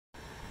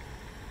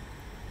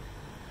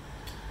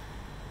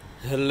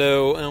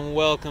Hello and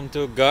welcome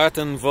to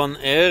Garten von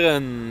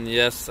Ehren.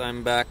 Yes,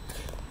 I'm back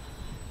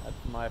at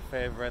my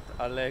favorite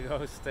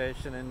Allego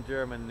station in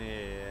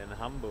Germany, in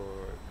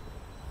Hamburg.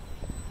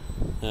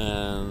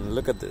 And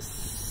look at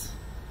this.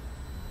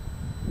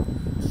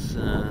 It's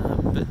a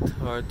bit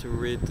hard to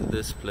read the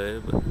display,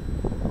 but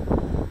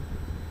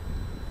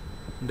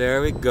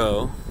there we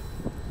go.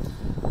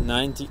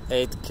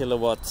 98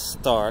 kilowatt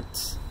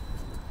start.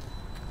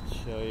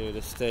 Show you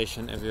the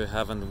station if you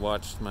haven't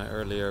watched my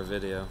earlier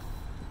video.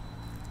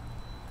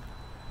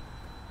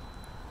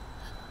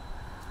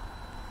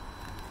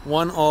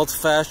 One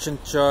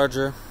old-fashioned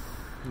charger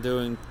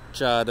doing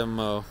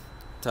CHAdeMO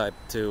Type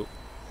 2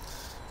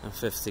 and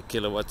 50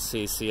 kilowatt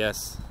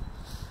CCS,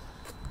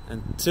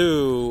 and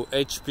two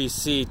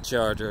HPC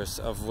chargers,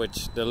 of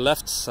which the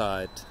left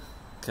side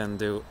can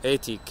do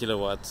 80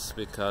 kilowatts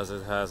because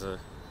it has a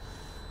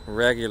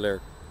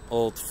regular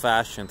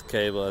old-fashioned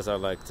cable, as I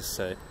like to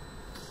say,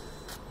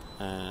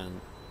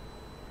 and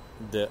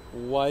the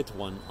white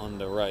one on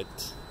the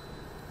right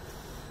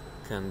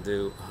can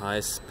do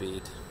high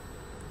speed.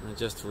 I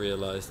just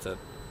realized that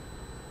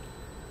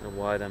the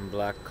white and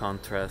black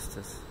contrast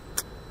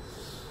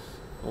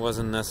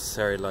wasn't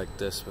necessary like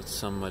this, but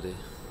somebody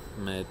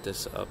made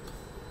this up.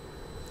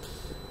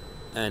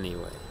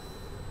 Anyway,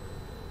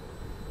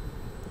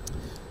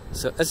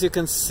 so as you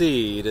can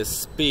see, the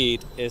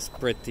speed is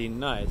pretty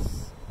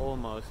nice,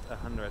 almost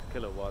 100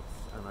 kilowatts,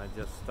 and I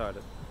just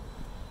started.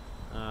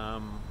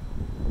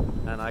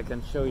 And I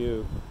can show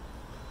you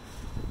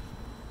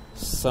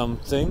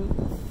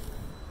something,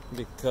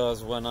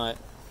 because when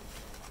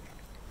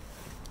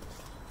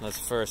let's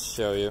first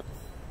show you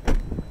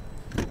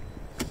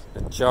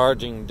the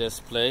charging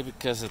display,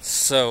 because it's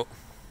so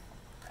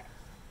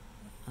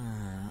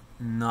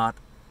not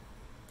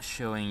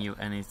showing you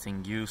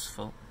anything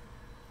useful.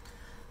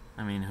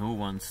 I mean, who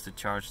wants to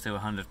charge to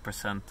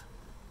 100%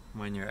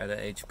 when you're at a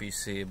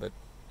HPC? But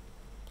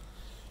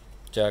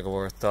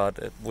Jaguar thought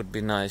it would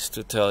be nice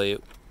to tell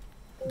you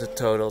the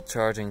total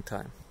charging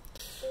time.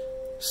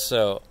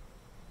 So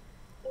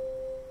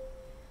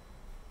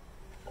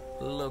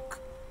look.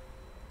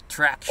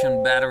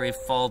 Traction battery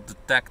fault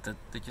detected.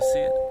 Did you see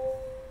it?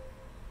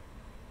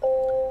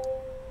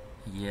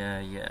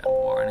 Yeah,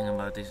 warning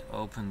about these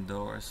open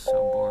doors,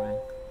 so boring.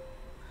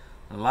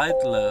 Light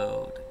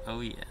load, oh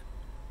yeah.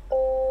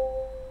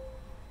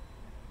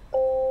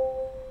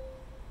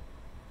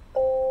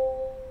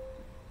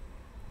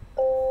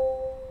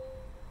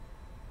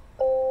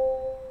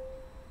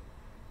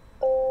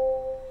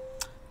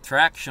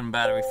 Traction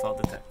battery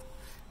fault detected.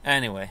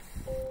 Anyway,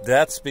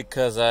 that's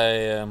because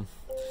I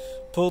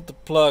pulled the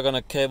plug on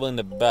a cable in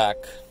the back,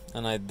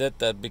 and I did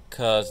that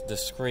because the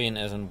screen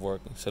isn't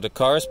working. So the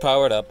car is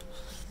powered up.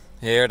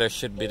 Here there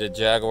should be the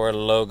Jaguar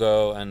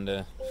logo and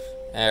the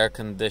air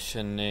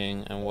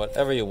conditioning and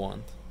whatever you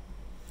want.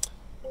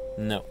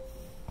 No,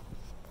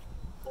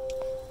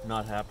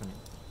 not happening.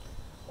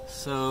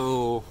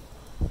 So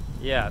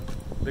yeah,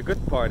 the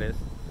good part is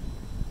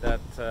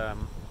that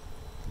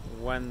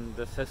when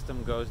the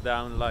system goes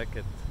down like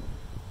it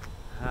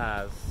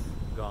has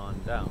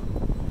gone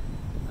down,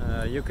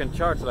 you can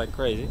charge like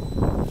crazy.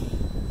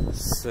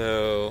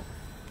 So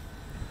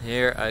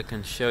here I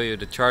can show you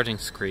the charging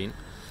screen.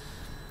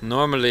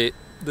 Normally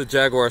the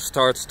Jaguar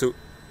starts to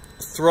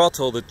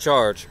throttle the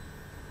charge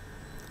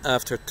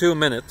after 2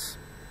 minutes,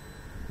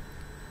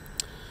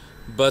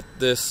 but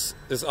this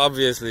is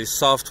obviously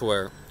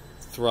software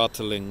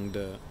throttling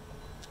the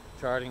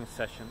charging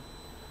session,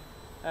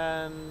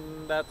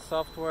 and that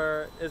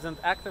software isn't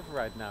active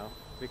right now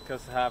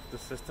because half the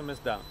system is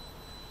down.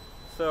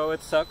 So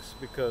it sucks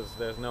because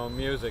there's no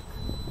music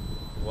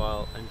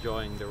while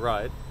enjoying the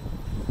ride,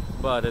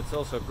 but it's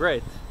also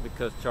great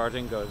because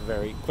charging goes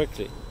very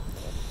quickly.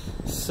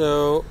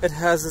 So it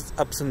has its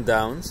ups and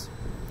downs.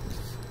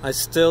 I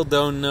still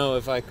don't know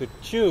if I could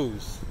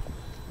choose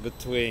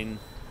between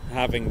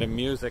having the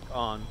music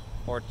on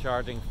or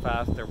charging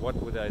faster. What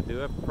would I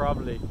do? I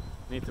probably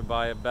need to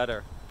buy a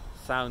better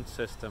sound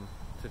system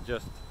to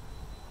just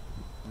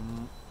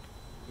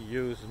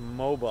use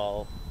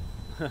mobile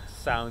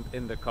sound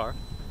in the car,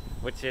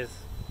 which is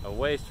a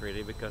waste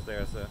really, because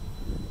there's a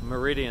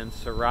Meridian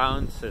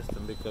surround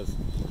system, because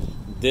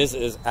this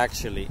is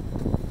actually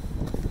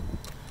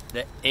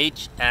the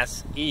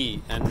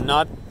HSE, and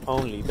not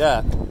only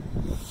that,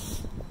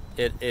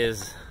 it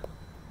is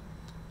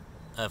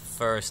a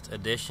first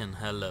edition.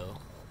 Hello.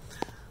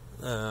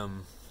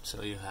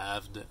 So you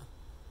have the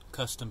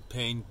custom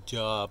paint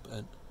job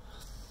and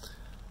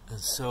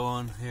so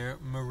on here.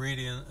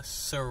 Meridian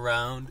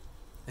surround.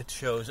 It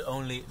shows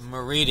only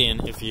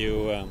Meridian if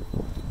you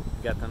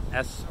get an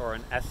S or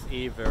an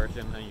SE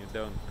version and you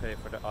don't pay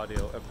for the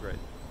audio upgrade.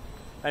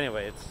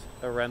 Anyway, it's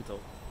a rental.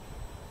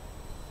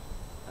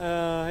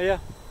 Yeah,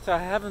 so I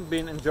haven't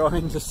been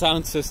enjoying the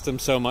sound system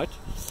so much,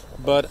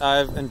 but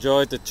I've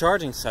enjoyed the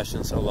charging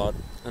sessions a lot,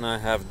 and I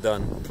have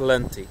done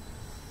plenty.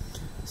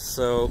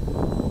 So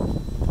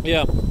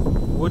yeah,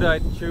 would I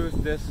choose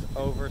this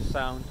over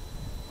sound?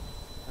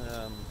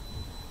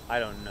 I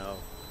don't know.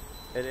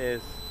 It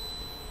is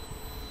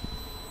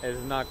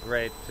it's not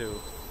great to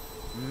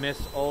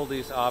miss all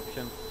these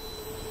options.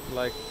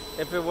 Like,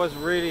 if it was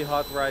really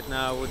hot right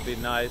now, it would be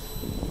nice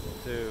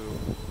to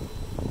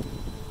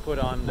put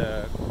on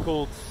the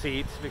cooled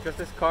seats, because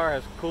this car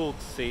has cooled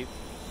seats.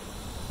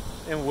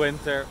 In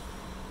winter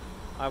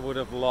I would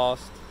have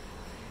lost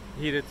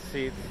heated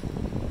seats.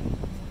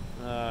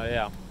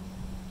 Yeah,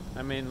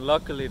 I mean,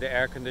 luckily the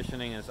air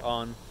conditioning is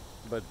on,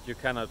 but you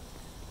cannot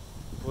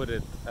put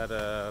it at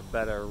a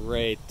better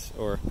rate,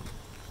 or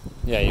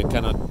yeah, you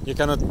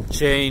cannot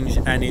change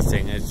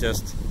anything. It's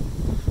just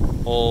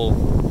all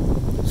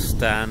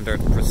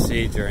standard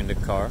procedure in the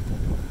car.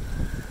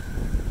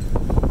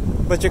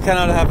 But you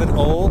cannot have it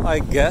all, I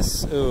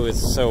guess. Ooh,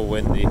 it's so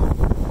windy.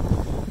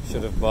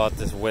 Should have bought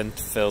this wind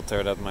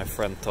filter that my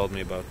friend told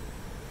me about.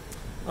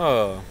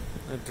 Oh,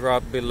 it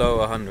dropped below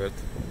 100.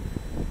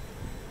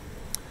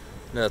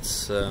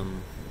 That's a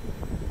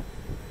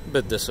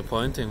bit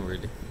disappointing,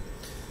 really.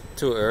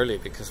 Too early,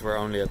 because we're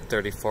only at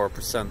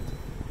 34%.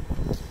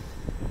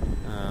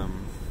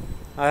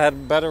 I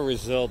had better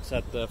results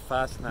at the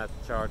Fastnet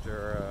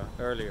charger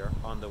earlier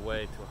on the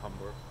way to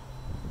Hamburg.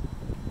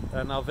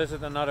 And I'll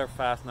visit another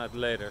Fastnet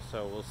later,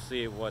 so we'll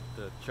see what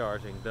the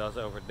charging does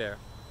over there.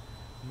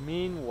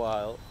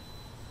 Meanwhile,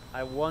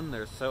 I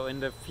wonder, so in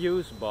the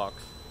fuse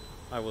box,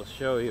 I will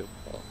show you.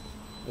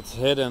 It's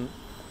hidden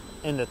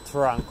in the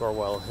trunk, or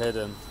well,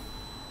 hidden.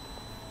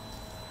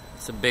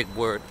 It's a big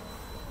word.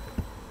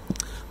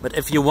 But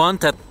if you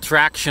want that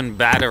traction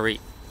battery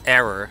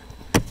error,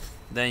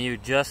 then you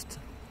just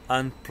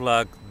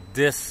unplug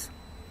this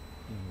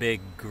big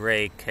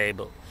gray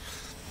cable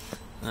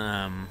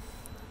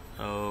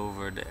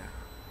over there.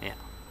 Yeah.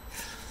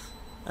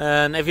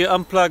 And if you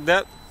unplug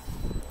that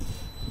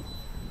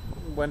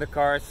when the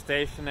car is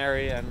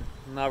stationary and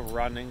not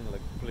running,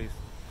 like, please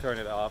turn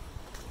it off.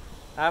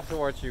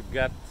 Afterwards you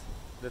get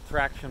the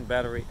traction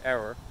battery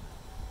error.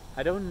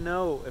 I don't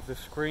know if the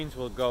screens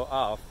will go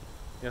off.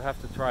 You'll have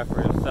to try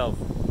for yourself.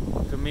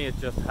 To me it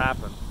just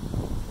happened.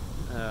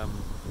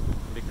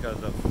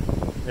 Because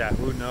of, yeah,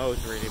 who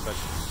knows really, but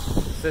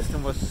the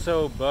system was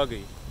so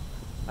buggy.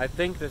 I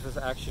think this is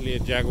actually a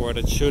Jaguar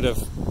that should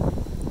have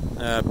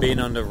been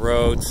on the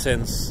road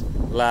since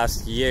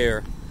last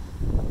year,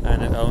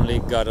 and it only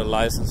got a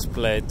license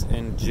plate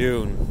in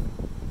June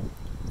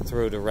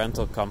through the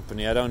rental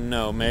company. I don't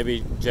know,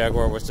 maybe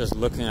Jaguar was just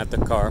looking at the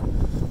car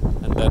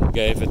and then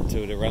gave it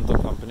to the rental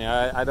company.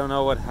 I don't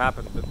know what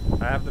happened, but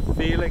I have the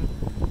feeling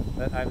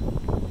that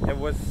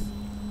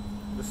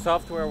the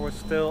software was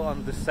still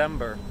on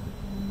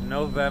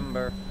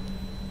November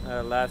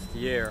last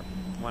year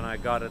when I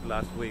got it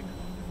last week.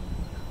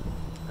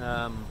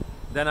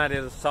 Then I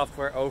did a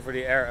software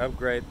over-the-air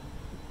upgrade.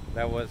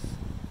 That was,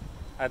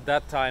 at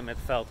that time it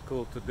felt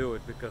cool to do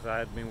it, because I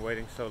had been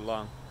waiting so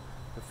long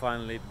to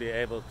finally be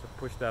able to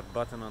push that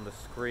button on the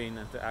screen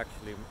and to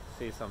actually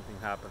see something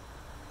happen.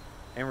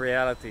 In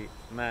reality,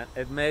 man,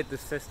 it made the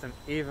system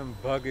even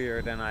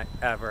buggier than I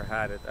ever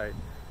had it.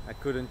 I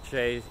couldn't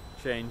change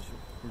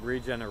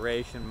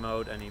regeneration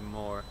mode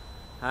anymore.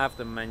 Half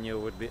the menu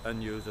would be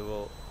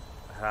unusable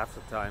half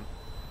the time.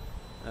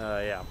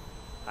 Yeah,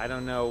 I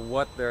don't know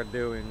what they're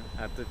doing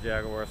at the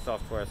Jaguar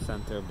Software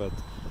Center, but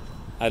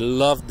I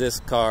love this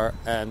car,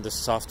 and the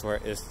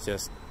software is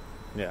just,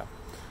 yeah,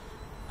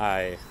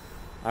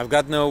 I've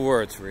got no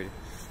words really.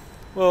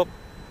 Well,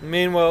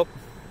 meanwhile,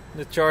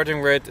 the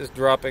charging rate is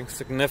dropping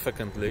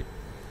significantly,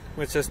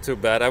 which is too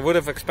bad. I would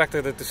have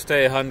expected it to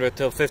stay 100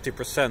 till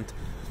 50%.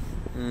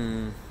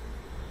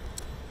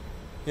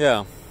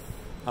 Yeah,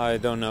 I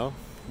don't know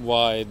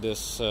why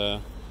this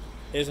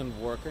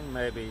isn't working.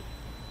 Maybe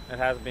it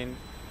has been.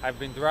 I've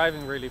been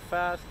driving really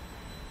fast.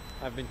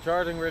 I've been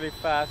charging really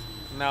fast.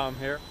 Now I'm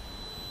here.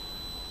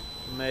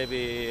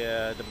 Maybe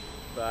the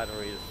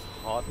battery is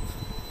hot.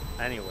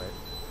 Anyway,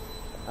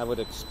 I would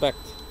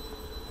expect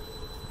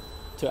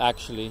to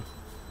actually.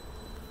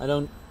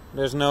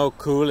 There's no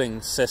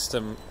cooling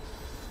system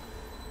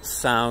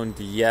found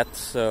yet,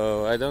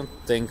 so I don't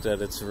think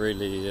that it's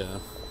really a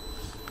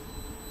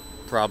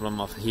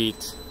problem of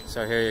heat.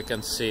 So here you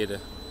can see the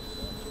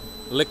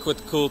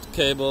liquid cooled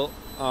cable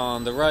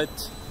on the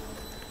right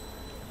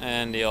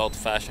and the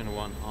old-fashioned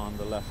one on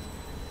the left.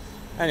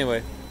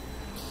 Anyway,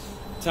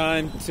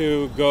 time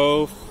to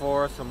go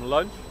for some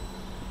lunch,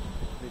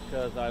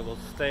 because I will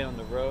stay on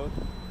the road.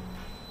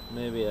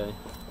 Maybe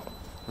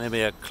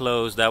I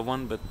close that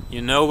one, but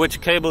you know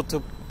which cable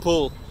to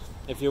pull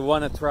if you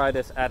want to try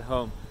this at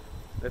home.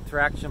 The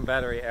traction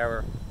battery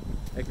error,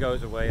 it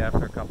goes away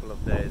after a couple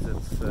of days.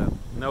 It's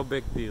no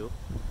big deal.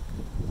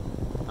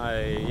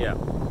 I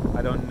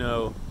don't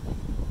know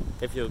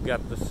if you'll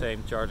get the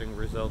same charging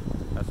result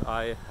as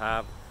I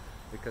have,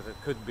 because it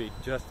could be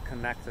just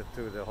connected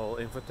to the whole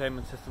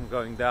infotainment system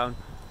going down,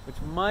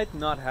 which might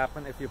not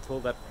happen if you pull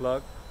that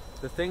plug.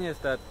 The thing is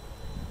that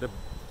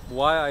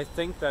why I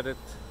think that it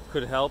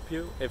could help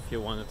you if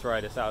you want to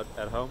try this out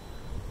at home.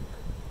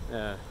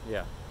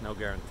 Yeah, no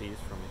guarantees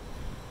from me.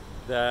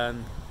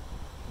 Then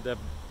the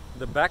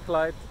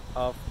backlight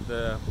of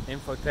the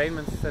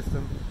infotainment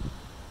system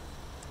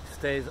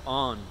stays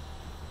on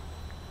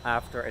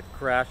after it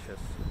crashes,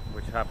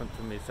 which happened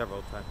to me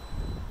several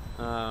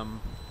times.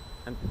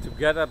 And to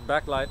get that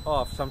backlight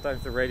off,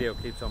 sometimes the radio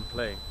keeps on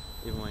playing,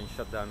 even when you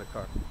shut down the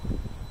car.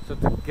 So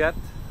to get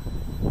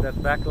that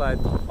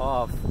backlight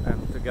off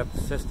and to get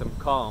the system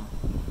calm,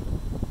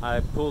 I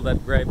pull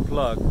that gray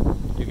plug.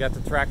 You get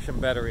the traction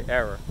battery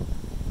error,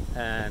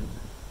 and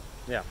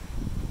yeah,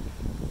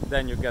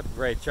 then you get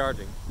gray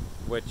charging,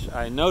 which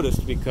I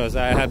noticed because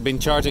I had been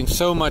charging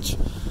so much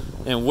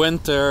in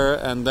winter,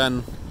 and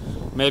then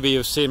maybe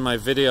you've seen my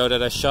video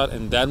that I shot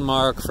in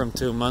Denmark from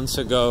 2 months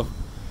ago.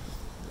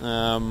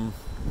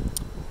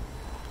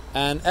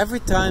 And every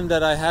time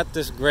that I had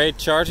this great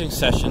charging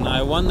session,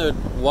 I wondered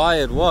why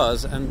it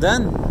was, and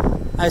then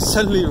I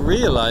suddenly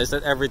realized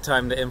that every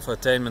time the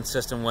infotainment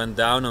system went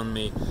down on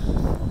me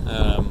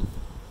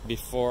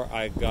before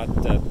I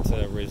got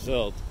that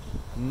result.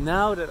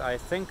 Now that I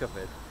think of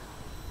it,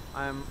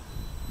 I'm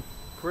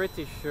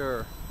pretty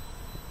sure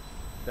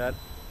that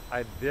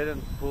I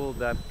didn't pull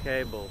that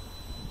cable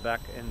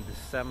back in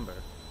December.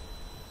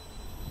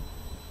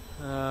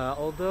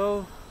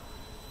 Although,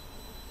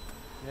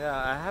 yeah,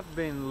 I have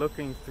been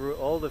looking through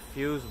all the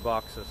fuse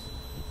boxes.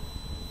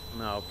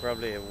 No,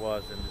 probably it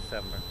was in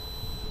December.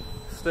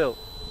 Still,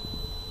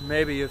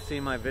 maybe you've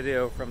seen my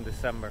video from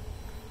December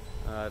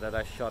that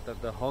I shot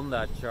at the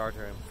Honda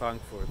charger in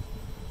Frankfurt.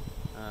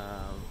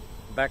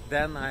 Back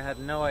then I had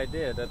no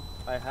idea that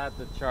I had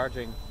the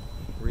charging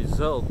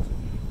result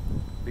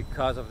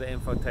because of the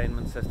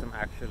infotainment system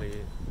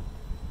actually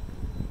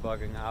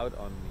bugging out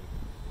on me.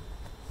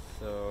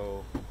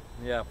 So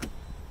yeah,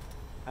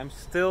 I'm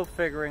still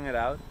figuring it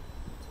out.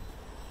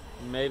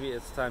 Maybe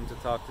it's time to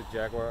talk to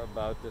Jaguar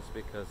about this,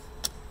 because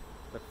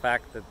the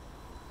fact that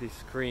these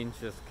screens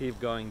just keep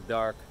going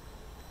dark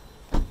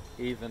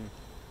even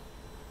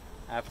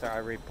after I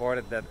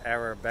reported that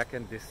error back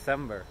in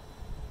December.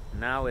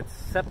 Now it's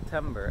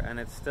September and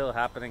it's still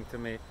happening to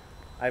me.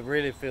 I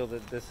really feel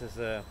that this is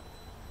a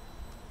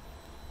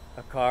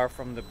car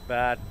from the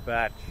bad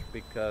batch,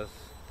 because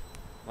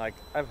like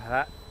I've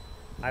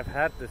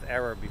had this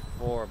error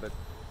before, but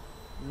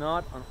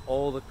not on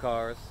all the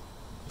cars,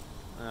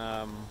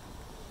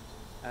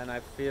 and I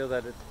feel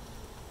that it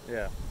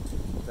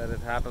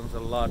happens a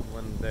lot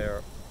when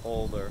they're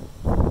older,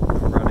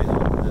 running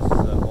on this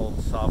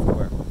old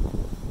software.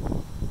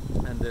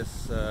 And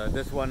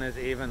this one is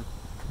even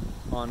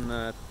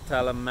on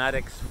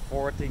telematics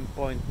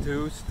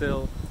 14.2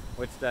 still,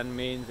 which then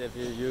means if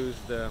you use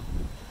the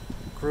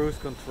cruise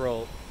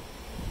control,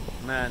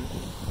 man,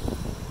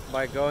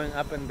 by going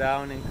up and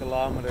down in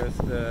kilometers,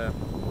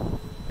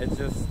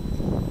 it's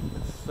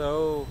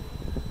so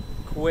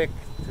quick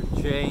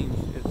to change.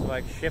 It's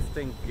like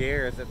shifting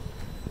gears. It's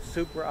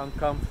super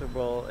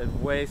uncomfortable. It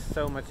wastes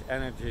so much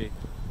energy.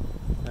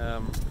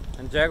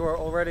 And Jaguar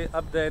already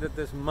updated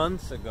this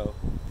months ago,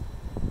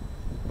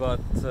 but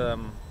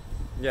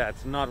yeah,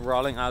 it's not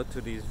rolling out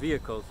to these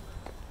vehicles.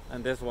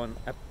 And this one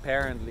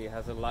apparently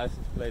has a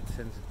license plate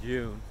since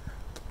June.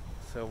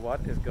 So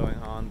what is going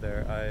on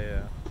there?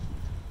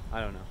 I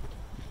don't know.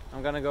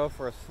 I'm gonna go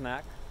for a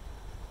snack,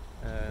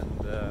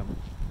 and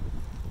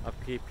I'll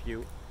keep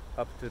you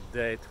up to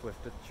date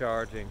with the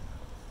charging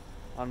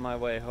on my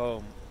way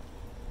home.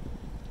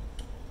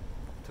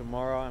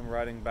 Tomorrow I'm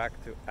riding back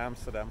to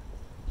Amsterdam,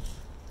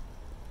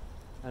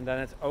 and then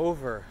it's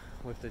over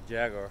with the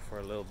Jaguar for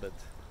a little bit,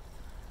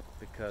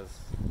 because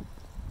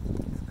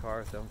these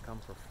cars don't come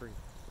for free.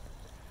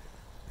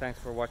 Thanks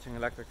for watching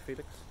Electric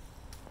Felix.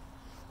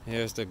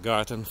 Here's the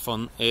Garten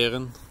von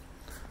Ehren.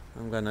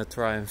 I'm gonna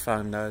try and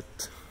find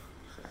out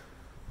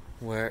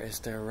where is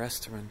their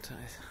restaurant.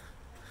 I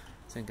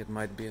think it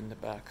might be in the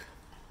back.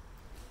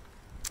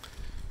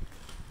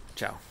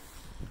 Ciao.